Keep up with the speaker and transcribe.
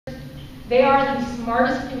They are the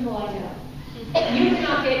smartest people I know. You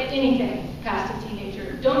cannot get anything past a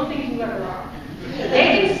teenager. Don't think you ever are.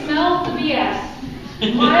 They can smell the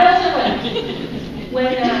BS miles away.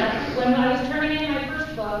 When I was turning in my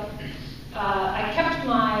first book, I kept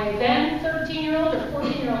my then 13-year-old or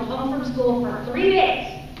 14-year-old home from school for 3 days.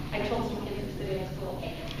 I told some kids to sit in school.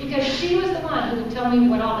 Because she was the one who would tell me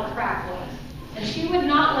what all the crap was. And she would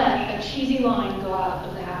not let a cheesy line go out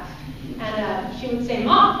of the house. And she would say,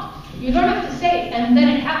 Mom, you don't have to say it. And then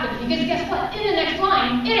it happened. Because guess what? In the next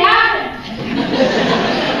line, it happened.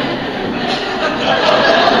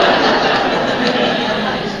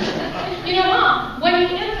 You know, Mom, when you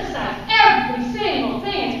emphasize every single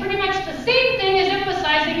thing, it's pretty much the same thing as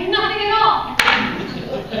emphasizing nothing at all.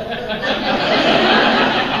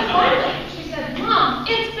 Finally, she said, Mom,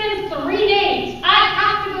 it's been 3 days. I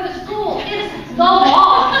have to go to school. It's the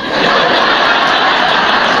law.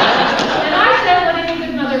 And I said what any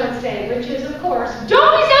good mother would say, which is, of course, don't